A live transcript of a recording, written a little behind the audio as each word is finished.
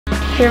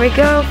Here we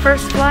go,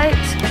 first flight.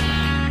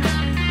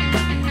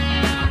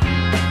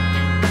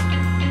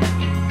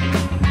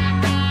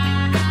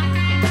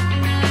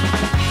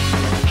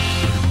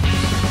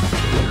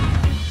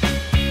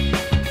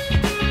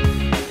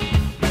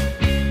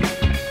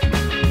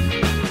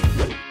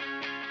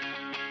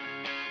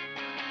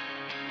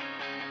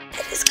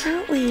 It is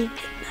currently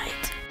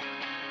midnight.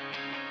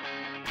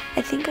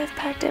 I think I've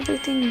packed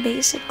everything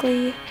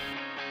basically.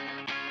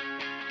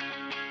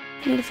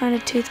 I need to find a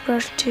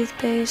toothbrush,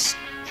 toothpaste,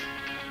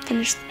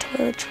 finish the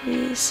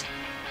toiletries,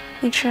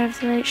 make sure I have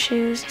the right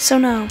shoes. So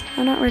no,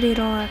 I'm not ready at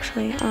all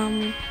actually.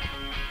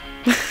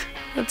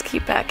 Let's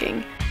keep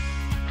packing.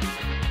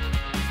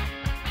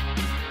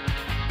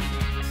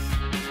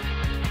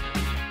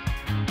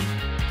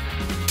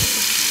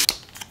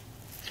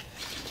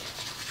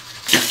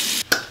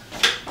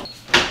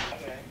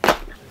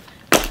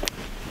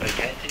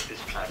 Okay, take this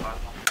tripod.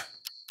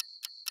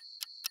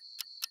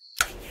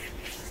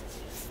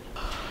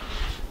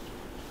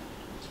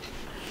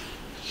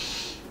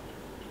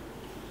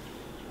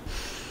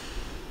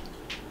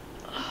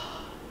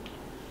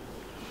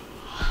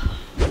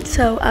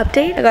 So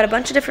update, I got a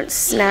bunch of different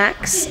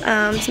snacks,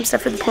 some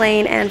stuff for the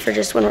plane and for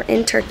just when we're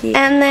in Turkey.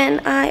 And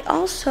then I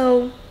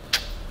also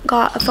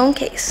got a phone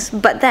case,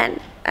 but then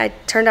it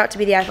turned out to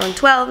be the iPhone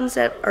 12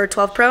 or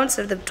 12 Pro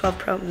instead of the 12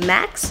 Pro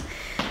Max.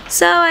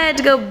 So I had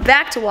to go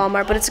back to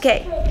Walmart, but it's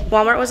okay.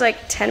 Walmart was like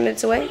 10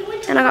 minutes away,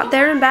 and I got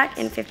there and back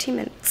in 15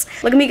 minutes.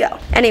 Look at me go.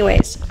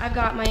 Anyways, I've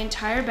got my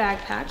entire bag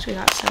packed. We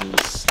got some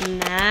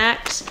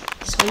snacks,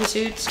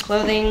 swimsuits,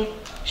 clothing,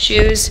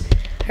 shoes.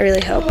 I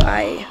really hope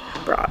I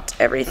brought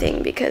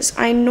everything because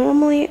I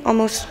normally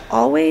almost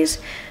always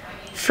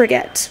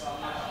forget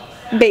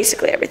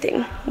basically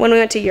everything. When we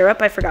went to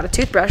Europe, I forgot a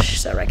toothbrush,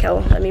 so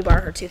Raquel let me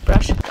borrow her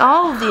toothbrush.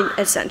 All of the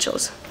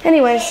essentials.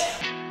 Anyways.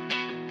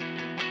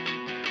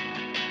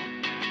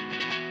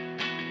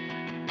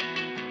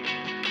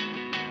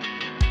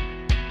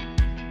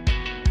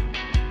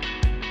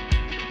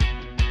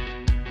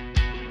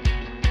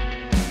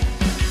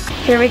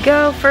 Here we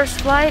go,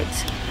 first flight.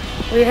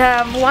 We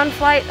have one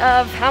flight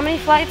of, how many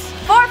flights?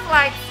 4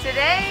 flights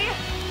today.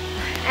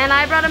 And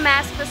I brought a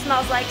mask that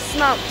smells like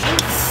smoke.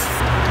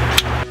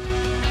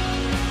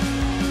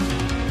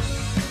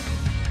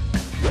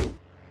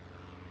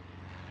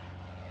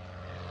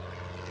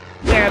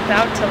 We're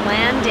about to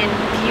land in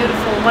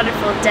beautiful,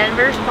 wonderful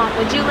Denver. Mom,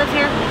 would you live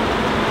here?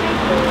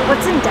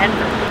 What's in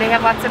Denver? They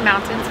have lots of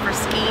mountains for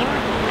skiing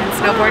and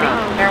snowboarding.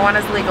 Oh.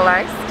 Marijuana's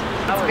legalized.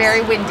 It's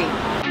very windy.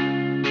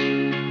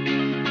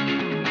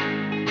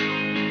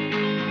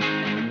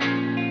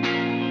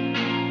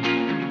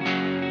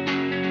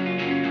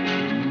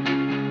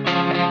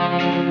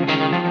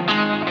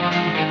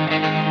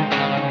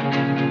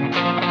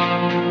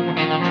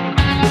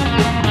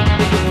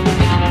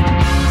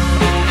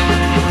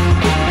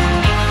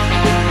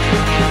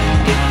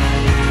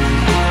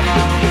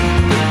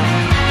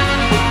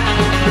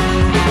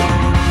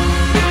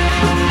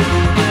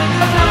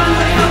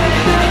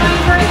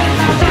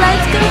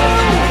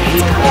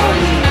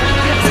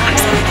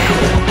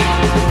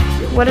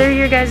 What are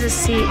your guys'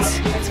 seats?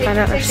 Let's find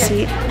out our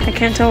seat. I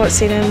can't tell what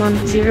seat I'm on.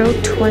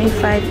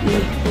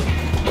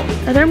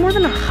 025E. Are there more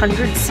than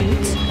 100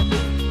 seats?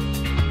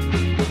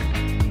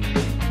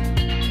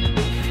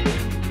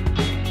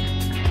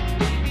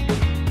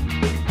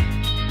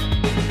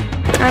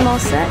 I'm all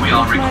set. We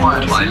are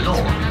required by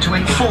law to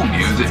inform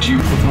you that you...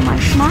 For my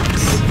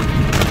schmucks.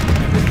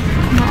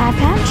 My eye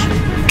patch.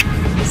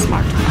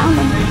 Smart. Found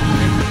them.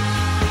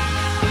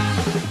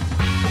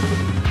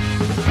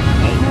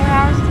 8 more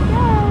hours to go.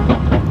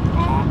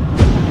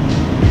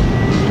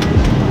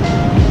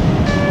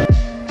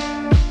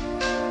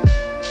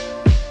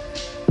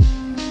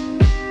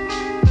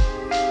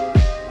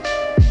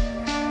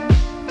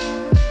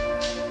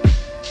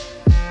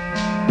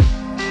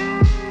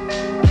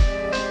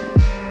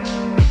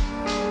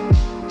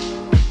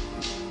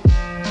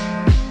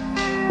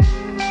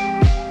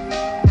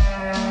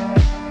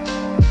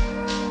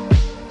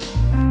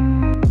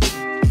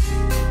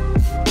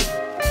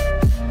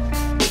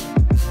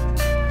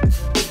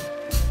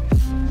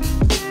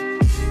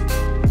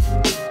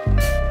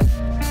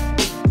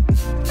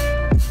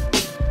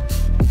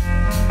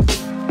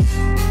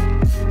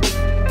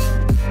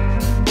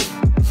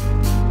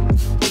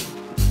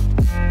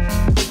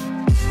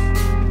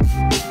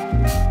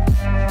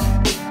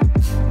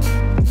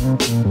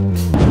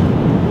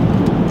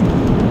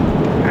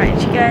 Alright,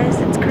 you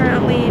guys, it's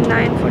currently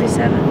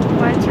 9:47.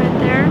 White's right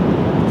there.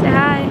 Say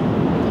hi.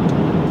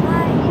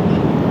 Hi.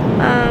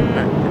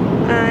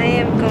 I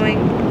am going,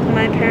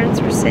 my parents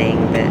were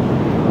saying that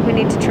we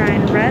need to try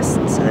and rest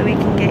so that we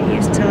can get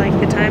used to like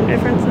the time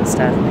difference and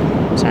stuff.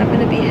 So I'm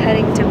going to be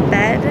heading to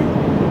bed.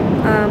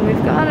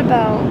 We've got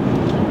about,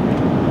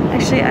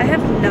 actually I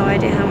have no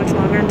idea how much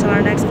longer until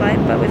our next flight,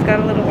 but we've got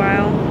a little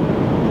while.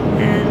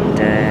 And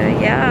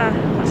yeah,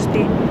 I'll just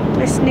be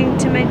listening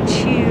to my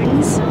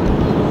tunes.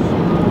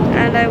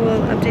 And I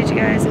will update you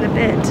guys in a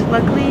bit.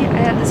 Luckily, I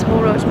have this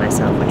whole row to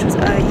myself, which was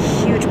a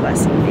huge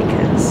blessing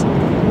because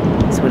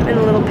this would have been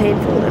a little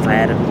painful if I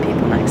had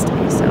people next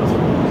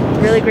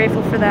really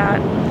grateful for that.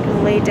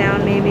 Gonna lay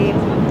down maybe,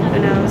 who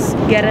knows,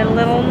 get a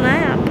little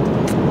nap.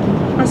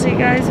 I'll see you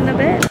guys in a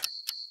bit.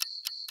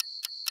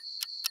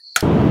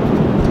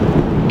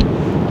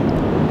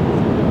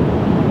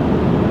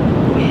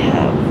 We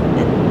have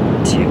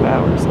 2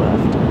 hours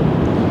left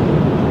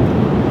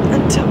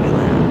until we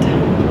land.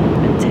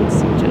 And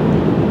texting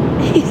Joey.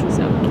 He's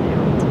so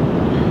cute.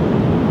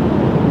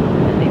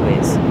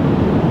 Anyways,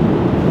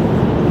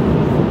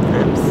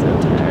 I'm so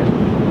tired.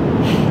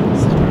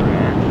 This is where we're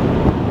at.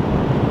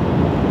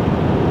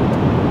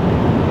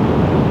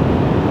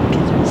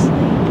 Get to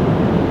sleep.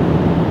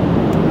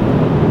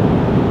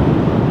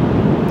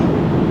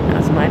 Now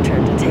it's my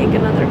turn to take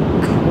another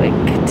quick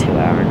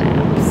 2-hour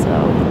nap, so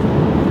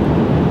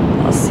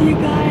I'll see you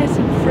guys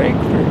in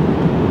Frankfurt.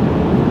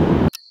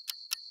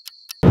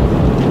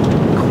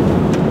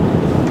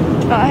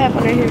 Oh, I have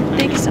one right here.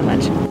 Thank you so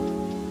much.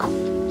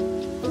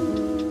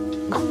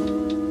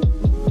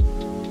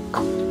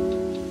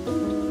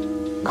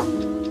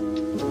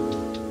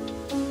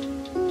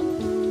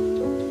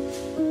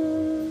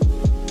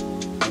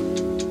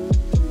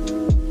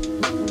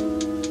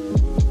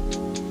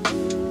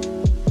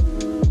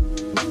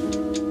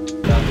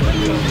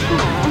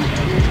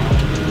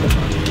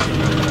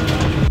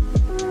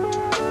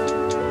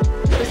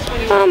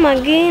 Oh my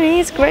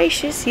goodness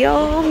gracious,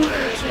 y'all.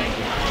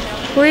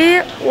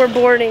 We were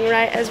boarding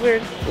right as we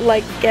were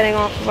like getting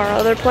off of our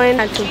other plane.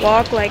 Had to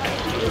walk like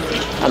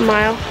a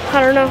mile.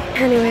 I don't know.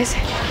 Anyways,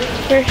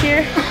 we're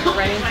here.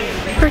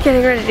 We're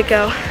getting ready to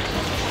go.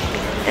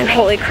 And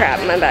holy crap,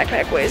 my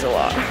backpack weighs a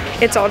lot.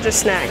 It's all just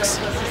snacks,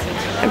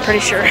 I'm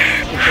pretty sure.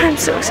 I'm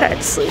so excited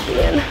to sleep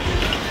again.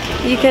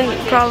 You can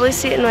probably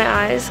see it in my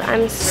eyes.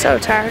 I'm so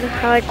tired.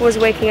 I like was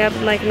waking up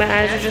and like my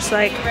eyes are just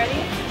like,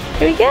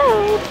 here we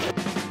go.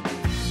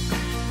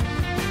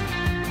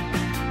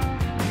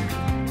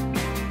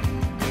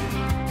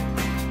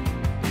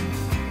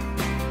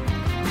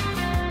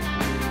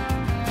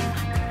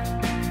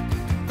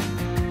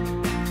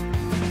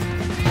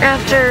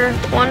 After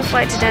one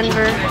flight to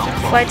Denver,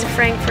 flight to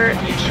Frankfurt,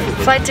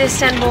 flight to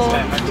Istanbul,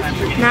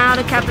 now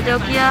to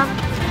Cappadocia,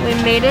 we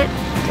made it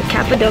to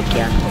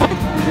Cappadocia.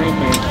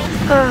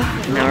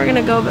 Now we're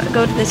gonna go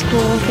to this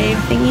cool cave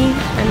thingy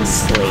and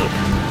sleep.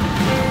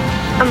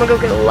 I'm gonna go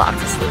get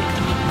lots of sleep.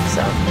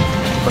 So,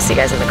 we'll see you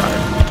guys in the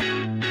car.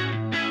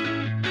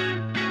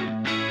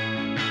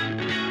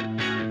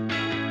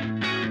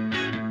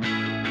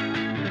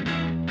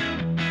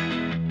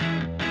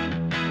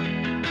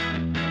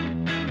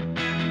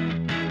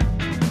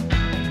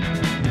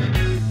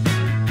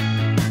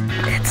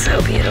 So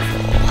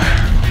beautiful.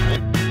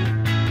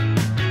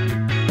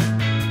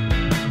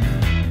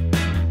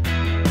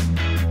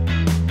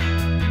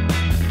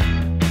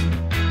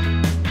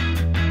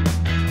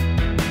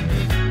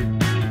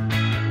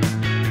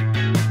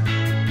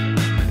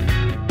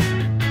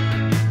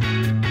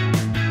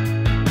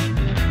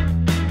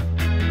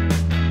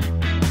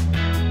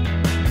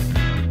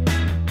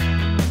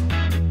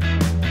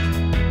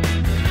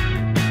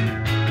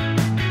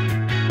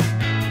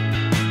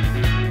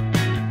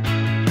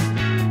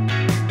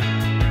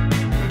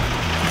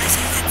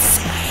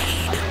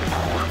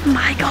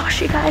 My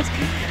gosh, you guys,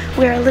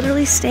 we are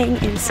literally staying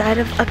inside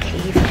of a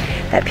cave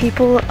that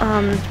people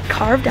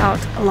carved out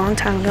a long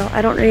time ago.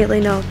 I don't really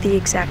know the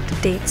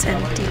exact dates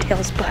and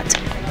details, but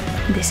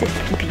this is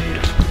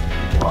beautiful.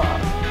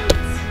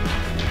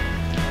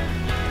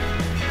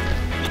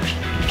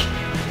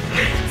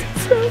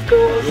 It's so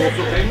cool.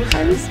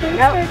 I'm so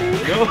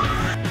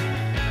excited.